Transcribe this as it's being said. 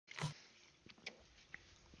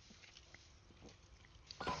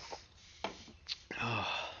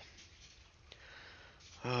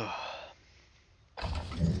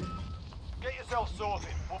Intel sorted.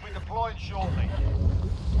 We'll be deploying shortly.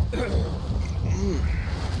 Your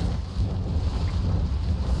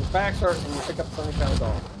back's hurting and you pick up a 70-pound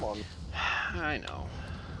dog. Come on. I know.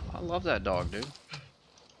 I love that dog, dude.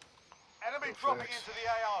 Enemy dropping into the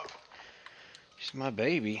AO. She's my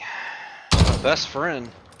baby. My best friend.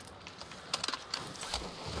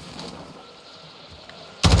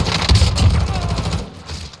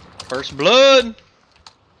 First blood!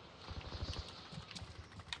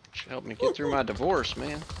 Should help me get through my divorce,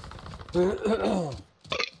 man. I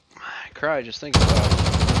cry just thinking about it.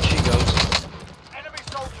 She goes. Enemy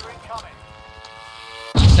soldier incoming.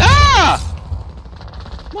 Ah!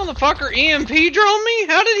 Motherfucker EMP drone me?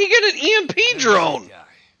 How did he get an EMP drone?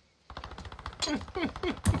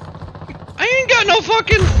 I ain't got no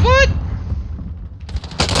fucking what?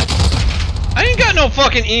 I ain't got no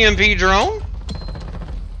fucking EMP drone.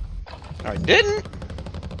 I didn't.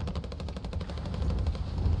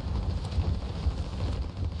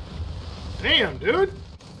 Damn, dude.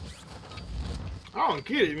 I don't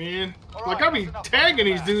get it, man. Like, I be tagging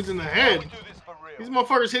these dudes in the head. These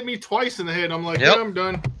motherfuckers hit me twice in the head. I'm like, Yep. yeah, I'm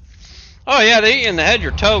done. Oh yeah, they in the head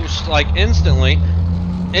you're toast like instantly.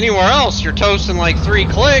 Anywhere else you're toast in like 3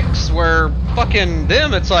 clicks. Where fucking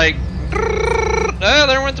them it's like, ah,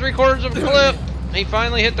 there went 3/4 of a clip. He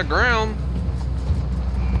finally hit the ground.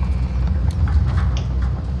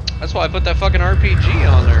 That's why I put that fucking RPG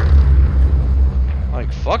on there.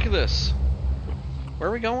 Like fuck this. Where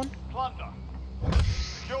are we going? Plunder.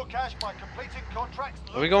 Secure cash by completing contracts.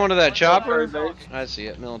 Are we going to that chopper? I see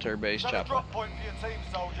it, military base Set a chopper. drop point for your team,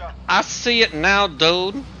 soldier. I see it now,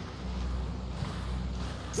 dude.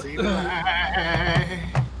 See bye.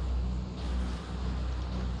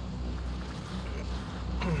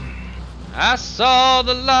 I saw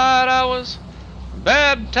the light, I was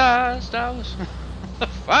baptized, I was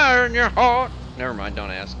fire in your heart. Never mind, don't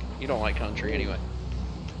ask. You don't like country anyway.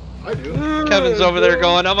 I do. Kevin's over there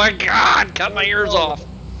going, oh my god, cut my ears off.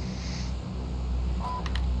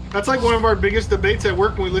 That's like one of our biggest debates at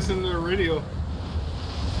work when we listen to the radio.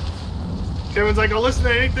 Kevin's like, I'll listen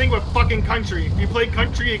to anything but fucking country. If you play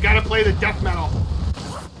country, you gotta play the death metal.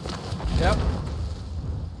 Yep.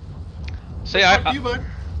 See, Fuck you, bud.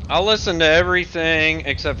 I'll listen to everything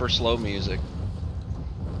except for slow music.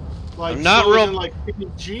 Like, I'm not slow as real- in, like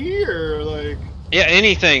PG or like. Yeah,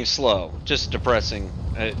 anything slow, just depressing.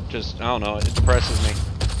 It just, I don't know, it depresses me.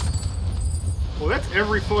 Well, that's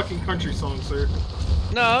every fucking country song, sir.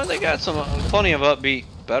 No, they got some plenty of upbeat,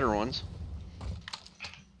 better ones.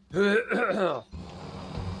 I'm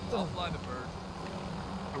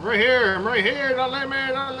right here. I'm right here. Don't let me.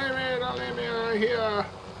 Don't let me. Don't let me. I'm right here.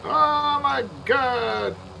 Oh my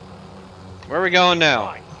god. Where are we going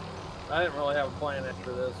now? I didn't really have a plan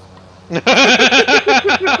after this.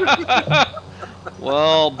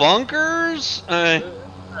 Well, bunkers? I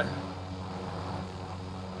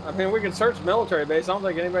mean, we can search military base. I don't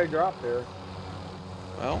think anybody dropped here.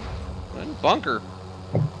 Well, then bunker.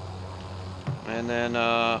 And then,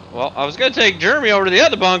 well, I was going to take Jeremy over to the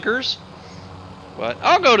other bunkers. But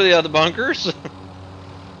I'll go to the other bunkers.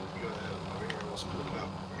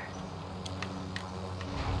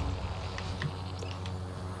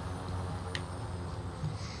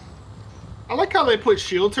 I like how they put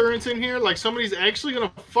shield turrets in here. Like somebody's actually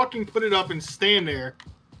gonna fucking put it up and stand there.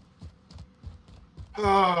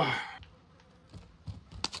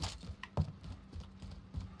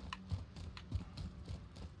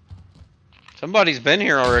 Somebody's been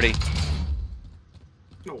here already.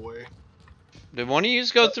 No way. Did one of you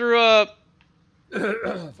go through a...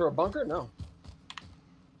 Through a bunker? No.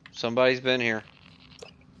 Somebody's been here.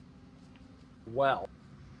 Well.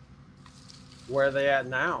 Where are they at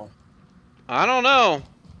now? I don't know.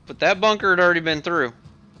 But that bunker had already been through.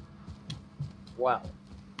 Well.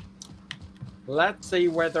 Let's see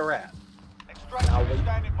where they're at. Extraction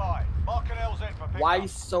standing by. Mark an LZ for pickup. Why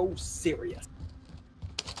so serious?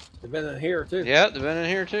 They've been in here too. Yeah, they've been in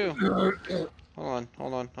here too. Hold on,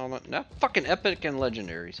 hold on, hold on. Now fucking epic and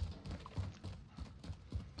legendaries.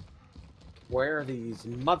 Where are these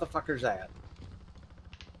motherfuckers at?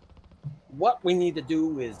 What we need to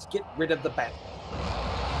do is get rid of the bat.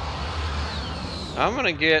 I'm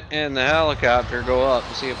gonna get in the helicopter, go up,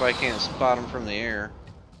 and see if I can't spot them from the air.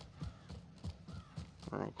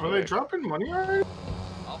 Are they dropping money already?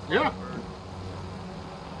 Yeah.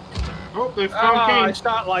 Oh, they found I Kane.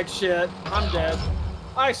 shot like shit. I'm dead.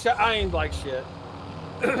 I aimed like shit.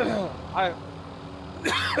 That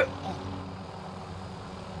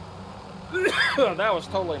was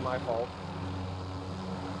totally my fault.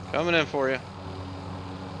 Coming in for you.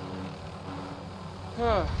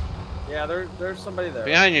 Yeah, there's somebody there.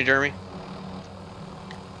 Behind you, Jeremy.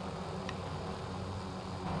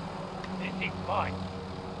 Mine.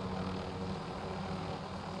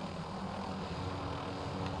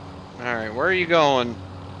 Alright, where are you going?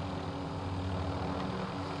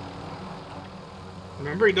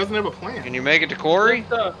 Remember, he doesn't have a plan. Can you make it to Quarry?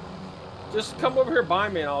 Just come over here by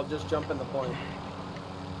me and I'll just jump in the plane.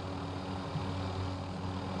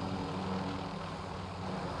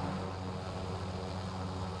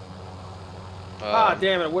 Ah,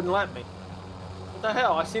 damn it, it wouldn't let me. What the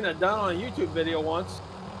hell? I seen it done on a YouTube video once.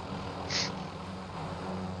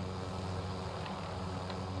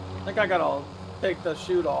 I think I gotta take the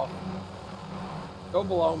chute off. Go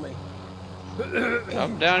below me.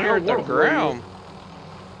 I'm down here at the ground.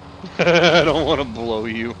 I don't want to blow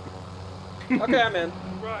you. Okay, I'm in.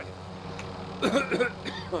 Right.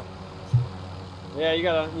 Yeah, you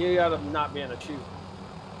gotta not be in a chute.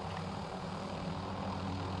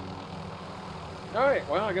 All right.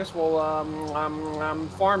 Well, I guess we'll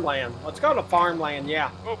farmland. Let's go to farmland.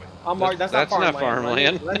 Yeah. Move it. I'll mark. That's not farmland.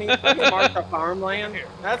 farmland. Let me mark the farmland.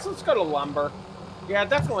 Let's go to lumber. Yeah,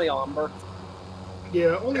 definitely lumber.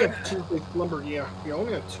 Yeah, only on Tuesdays. Lumber, yeah. Yeah,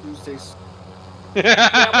 only on Tuesdays.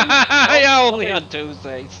 Yeah, only on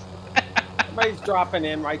Tuesdays. Somebody's dropping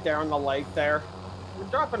in right there on the lake there. We're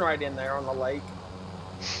dropping right in there on the lake.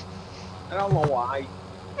 I don't know why.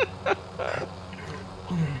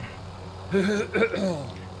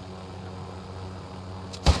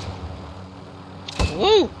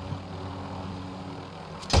 Woo!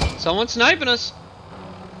 Someone's sniping us.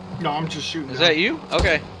 No, I'm just shooting. Is that you?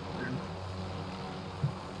 Okay.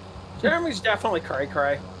 Jeremy's definitely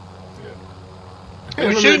cray-cray. It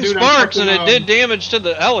was shooting sparks and it did damage to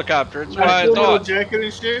the helicopter. That's why I thought. Jacket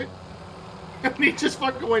and shit. And he just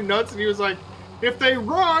fucking went nuts and he was like, if they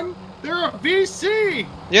run, they're a VC.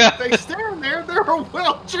 Yeah. If they stand there, they're a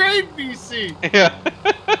well-trained VC. Yeah.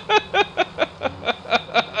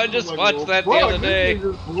 I just like, watched that the other day.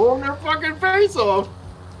 Just blowing their fucking face off.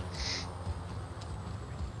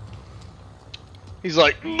 He's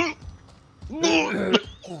like,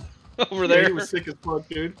 over there. Yeah, he was sick as fuck,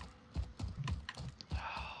 dude.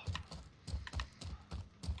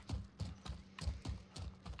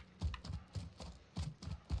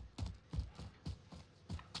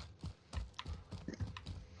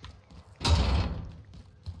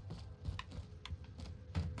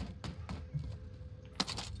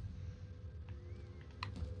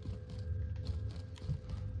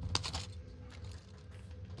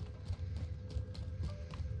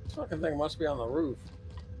 This fucking thing must be on the roof.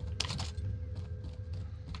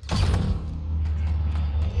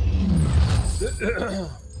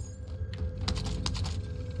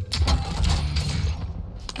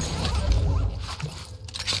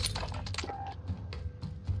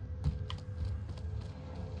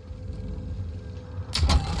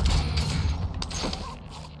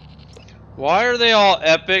 Why are they all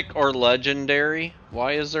epic or legendary?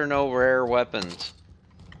 Why is there no rare weapons?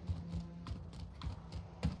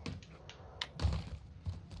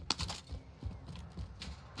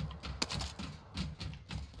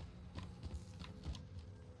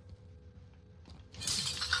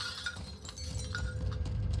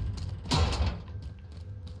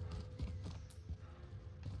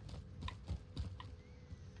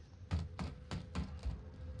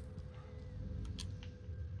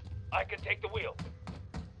 I can take the wheel.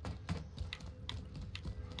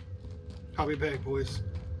 I'll be back, boys.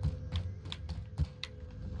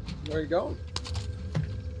 Where are you going?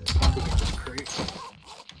 Look at this crate.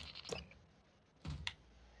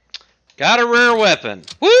 Got a rare weapon.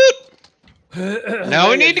 Woot! Now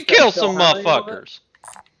we need to kill some motherfuckers.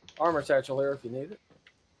 Armor satchel here if you need it.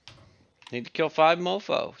 Need to kill 5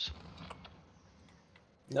 mofos.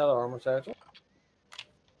 Another armor satchel.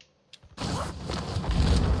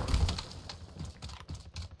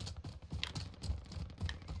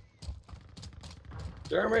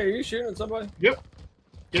 Jeremy, are you shooting at somebody? Yep.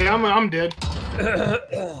 Yeah, I'm dead. Yeah,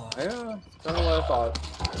 kind of what I thought.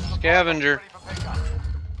 Scavenger. Ready for pickup.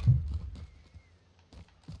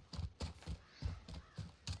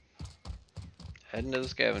 Heading to the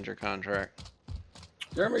scavenger contract.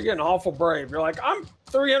 Jeremy, you're getting awful brave. You're like, I'm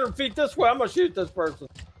 300 feet this way. I'm going to shoot this person.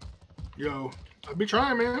 Yo, I'll be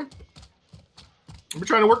trying, man. I'll be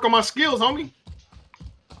trying to work on my skills, homie.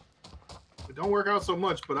 It don't work out so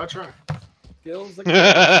much, but I try. Kills the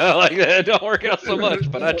Like that don't work out so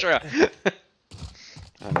much, but I try.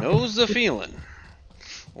 I knows the feeling.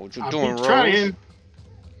 What you doing, Rose? Trying.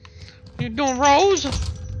 You doing, Rose?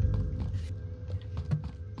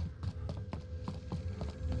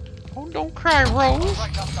 Oh, don't cry, Rose.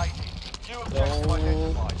 Contract updated. New objective Don't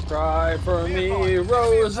identified. cry for Be me, advised,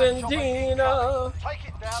 Rose enemy and attack chopper Tina. incoming. Take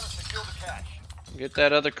it down and secure the cache. Get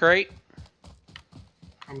that other crate.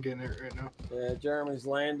 I'm getting it right now. Yeah, Jeremy's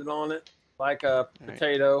landing on it like a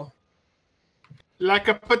potato. Like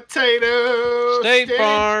a potato. State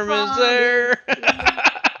Farm is there.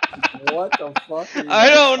 What the fuck? I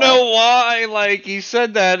don't know why. Like he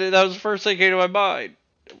said that, and that was the first thing that came to my mind.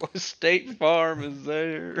 State Farm is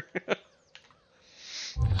there.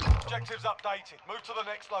 Objectives updated. Move to the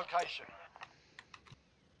next location.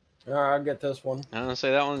 All right, I'll get this one. I'm gonna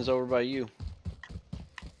say that one's over by you.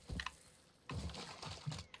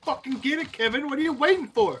 Fucking get it, Kevin. What are you waiting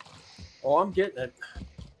for? Oh, I'm getting it.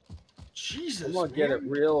 Jesus, I'm gonna get it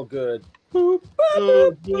real good. Oh,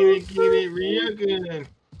 get it real good.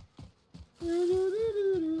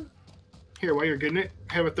 Here, while you're getting it,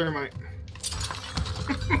 have a thermite.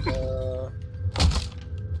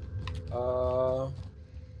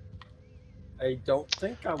 I don't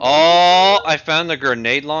think I'm. Oh, I found the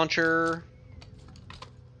grenade launcher.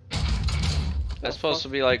 That's supposed to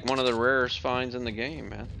be like one of the rarest finds in the game,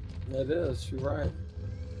 man. It is. You're right.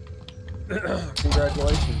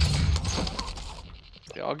 Congratulations.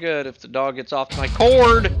 Be all good if the dog gets off my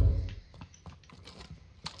cord.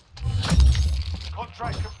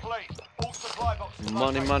 Contract complete. All supply boxes.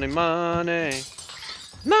 Money, money, money.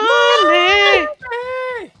 Money!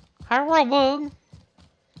 Hi, Robug.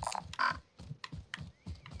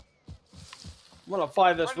 I'm gonna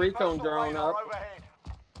fly this recon drone up.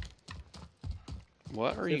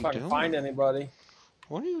 What are See you if I doing? can find anybody.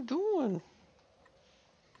 What are you doing?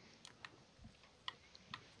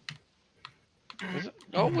 Is it?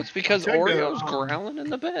 Oh, it's because Take the, Oreo's growling in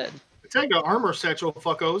the bed. Take the armor satchel,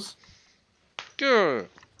 fuckos. Good.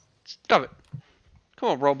 Stop it. Come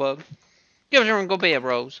on, Robug. Get up there and go bed,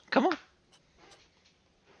 Rose. Come on.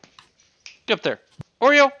 Get up there.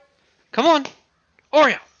 Oreo. Come on.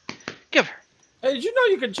 Oreo. Get up here. Hey, did you know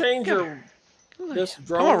you could change this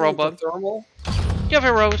drone Come on, to Robug. thermal? Get up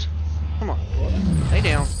here, Rose. Come on. Lay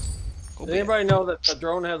down. Go Does bed. anybody know that the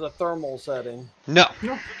drone has a thermal setting? No.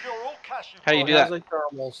 Secure all cash. How do you It do has that? a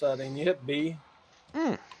thermal setting. You hit B.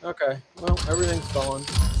 Hmm. Okay. Well, everything's gone.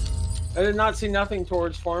 I did not see nothing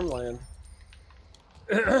towards farmland.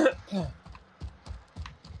 Of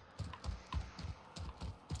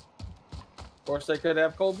course, they could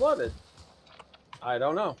have cold-blooded. I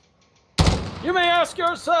don't know. You may ask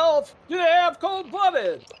yourself, do they have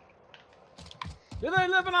cold-blooded? Do they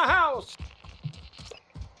live in a house?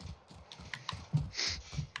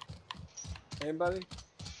 Anybody?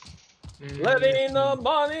 Letting the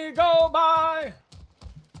money go by.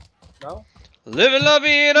 No? Living la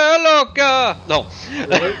vida loca. No. Gee,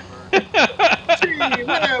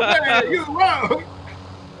 where you are?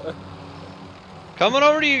 Coming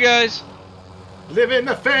over to you guys. Living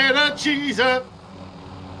the feta cheese up.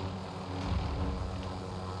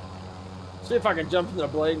 See if I can jump in the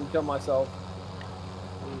blade and kill myself.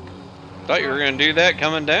 Thought you were gonna do that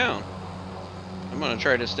coming down. I'm gonna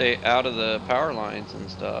try to stay out of the power lines and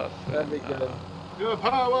stuff. That'd be good. Good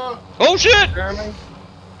power. Oh shit! Jeremy?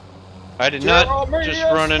 I did not just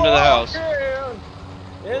run into the house.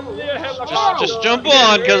 Just jump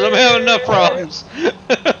on, because I'm having enough problems.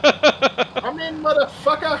 I'm in,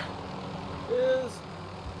 motherfucker. Is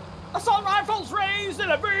assault rifles raised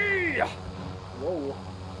in a V. Whoa.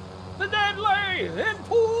 The dead lay in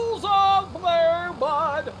pools of their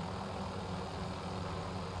blood.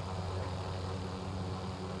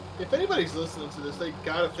 If anybody's listening to this, they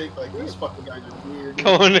gotta think like these fucking guys are weird.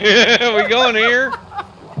 Going here? We going here?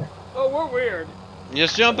 Oh, we're weird.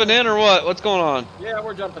 Just jumping in or what? What's going on? Yeah,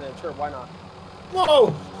 we're jumping in. Sure, why not?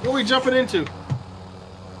 Whoa! What are we jumping into?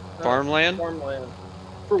 Farmland? Farmland.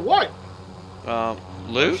 For what?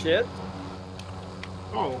 Loot? Shit.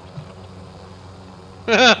 Oh.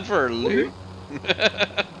 For loot?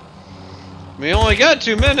 We only got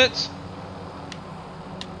 2 minutes.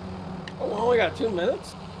 Oh, we only got 2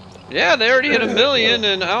 minutes? Yeah, they already hit 1 million,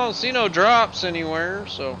 and I don't see no drops anywhere,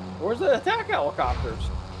 so... Where's the attack helicopters?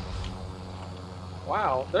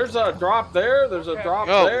 Wow, there's a drop there, there's a drop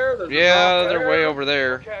there, there's a yeah, drop they're there. way over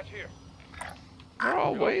there. They're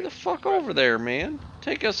all way the fuck over there, man.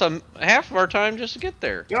 Take us half of our time just to get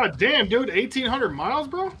there. God damn, dude. 1,800 miles,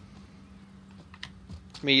 bro?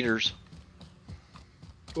 Meters.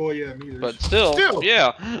 Oh, yeah, meters. But still.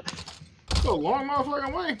 Yeah. Still a long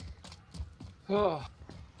motherfucking way. Oh.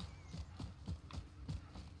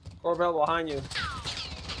 Corbel behind you.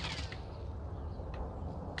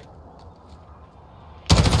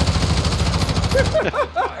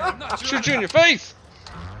 Shoot you in your face.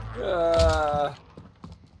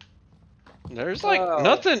 There's like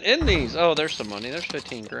nothing in these. Oh, there's some money. There's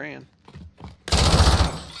 15 grand.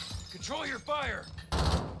 Control your fire.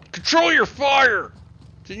 Control your fire.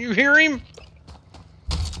 Did you hear him?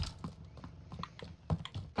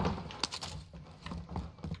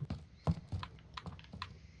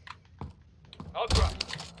 Ultra.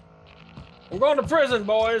 I'm going to prison,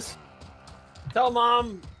 boys. Tell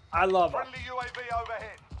Mom I love her. Friendly UAV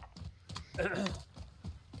overhead.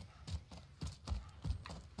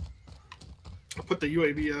 I'll put the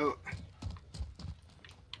UAV out.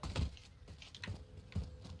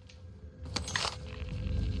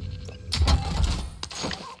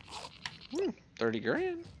 $30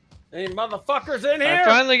 grand. Any motherfuckers in here? I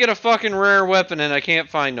finally get a fucking rare weapon and I can't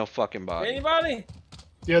find no fucking body. Anybody?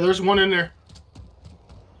 Yeah, there's one in there.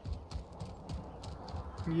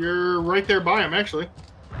 You're right there by him, actually.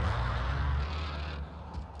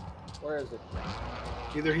 Where is it?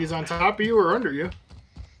 Either he's on top of you or under you.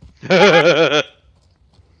 God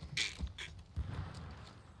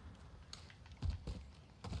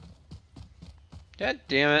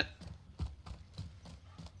damn it.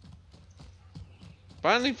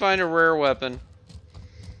 Finally find a rare weapon.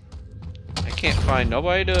 I can't find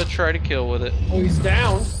nobody to try to kill with it. Oh, he's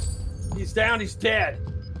down. He's down. He's dead.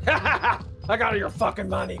 I got your fucking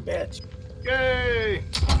money, bitch. Yay!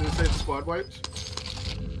 Did it say the squad wipes?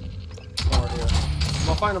 Over here. I'm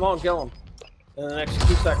gonna find them all and kill them in the next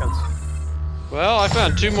 2 seconds. Well, I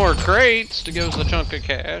found 2 more crates to give us a chunk of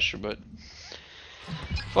cash, but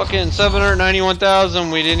fucking 791,000.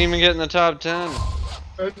 We didn't even get in the top 10.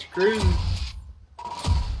 That's crazy.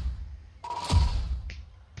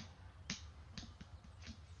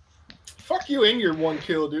 Fuck you and your 1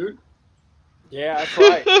 kill, dude. Yeah, that's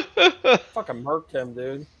right. Fucking murked him,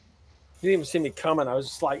 dude. He didn't even see me coming. I was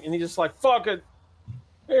just like, and he just like, fuck it.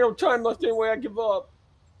 Ain't no time left anyway. I give up.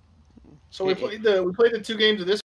 So we played the 2 games of this